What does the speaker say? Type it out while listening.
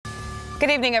Good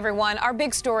evening, everyone. Our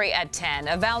big story at 10.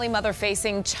 A Valley mother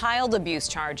facing child abuse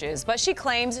charges, but she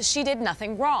claims she did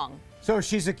nothing wrong. So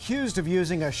she's accused of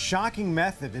using a shocking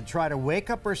method to try to wake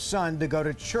up her son to go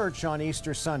to church on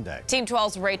Easter Sunday. Team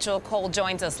 12's Rachel Cole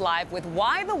joins us live with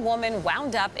why the woman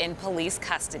wound up in police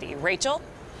custody. Rachel?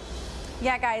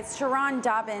 Yeah, guys, Sharon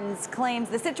Dobbins claims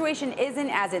the situation isn't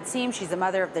as it seems. She's a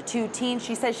mother of the two teens.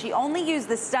 She says she only used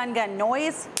the stun gun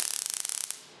noise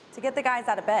to get the guys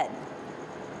out of bed.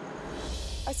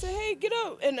 I said, hey, get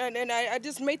up, and I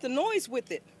just made the noise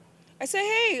with it. I said,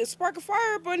 hey, spark a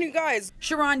fire up on you guys.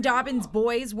 Sharon Dobbins'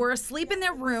 boys were asleep in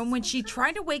their room when she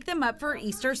tried to wake them up for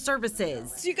Easter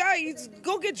services. So you guys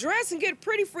go get dressed and get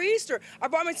pretty for Easter. I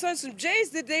bought my son some J's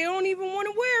that they don't even want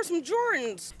to wear, some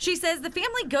Jordans. She says the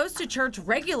family goes to church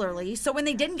regularly, so when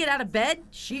they didn't get out of bed,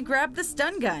 she grabbed the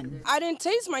stun gun. I didn't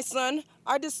tase my son.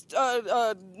 I just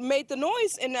made the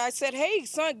noise, and I said, hey,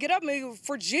 son, get up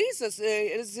for Jesus.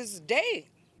 It's his day.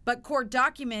 But court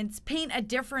documents paint a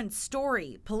different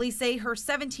story. Police say her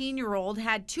 17-year-old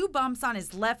had 2 bumps on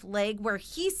his left leg where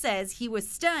he says he was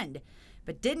stunned,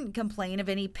 but didn't complain of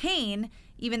any pain,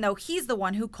 even though he's the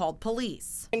one who called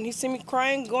police. And he seen me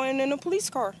crying, going in a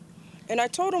police car. And I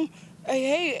told him,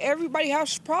 hey, everybody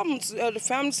has problems. The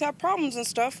families have problems and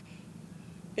stuff.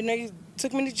 And they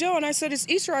took me to jail, and I said, it's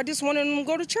Easter. I just wanted them to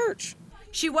go to church.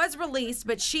 She was released,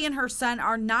 but she and her son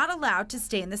are not allowed to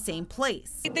stay in the same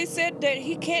place. They said that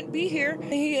he can't be here.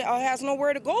 He has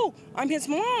nowhere to go. I'm his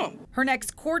mom. Her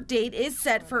next court date is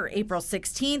set for April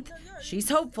 16th. She's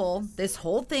hopeful this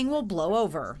whole thing will blow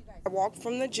over. I walked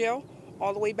from the jail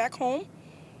all the way back home,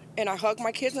 and I hugged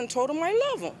my kids and told them I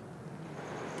love them.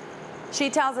 She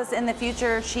tells us in the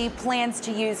future she plans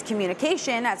to use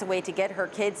communication as a way to get her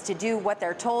kids to do what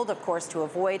they're told, of course, to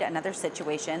avoid another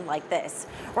situation like this.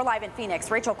 We're live in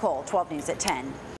Phoenix. Rachel Cole, 12 News at 10.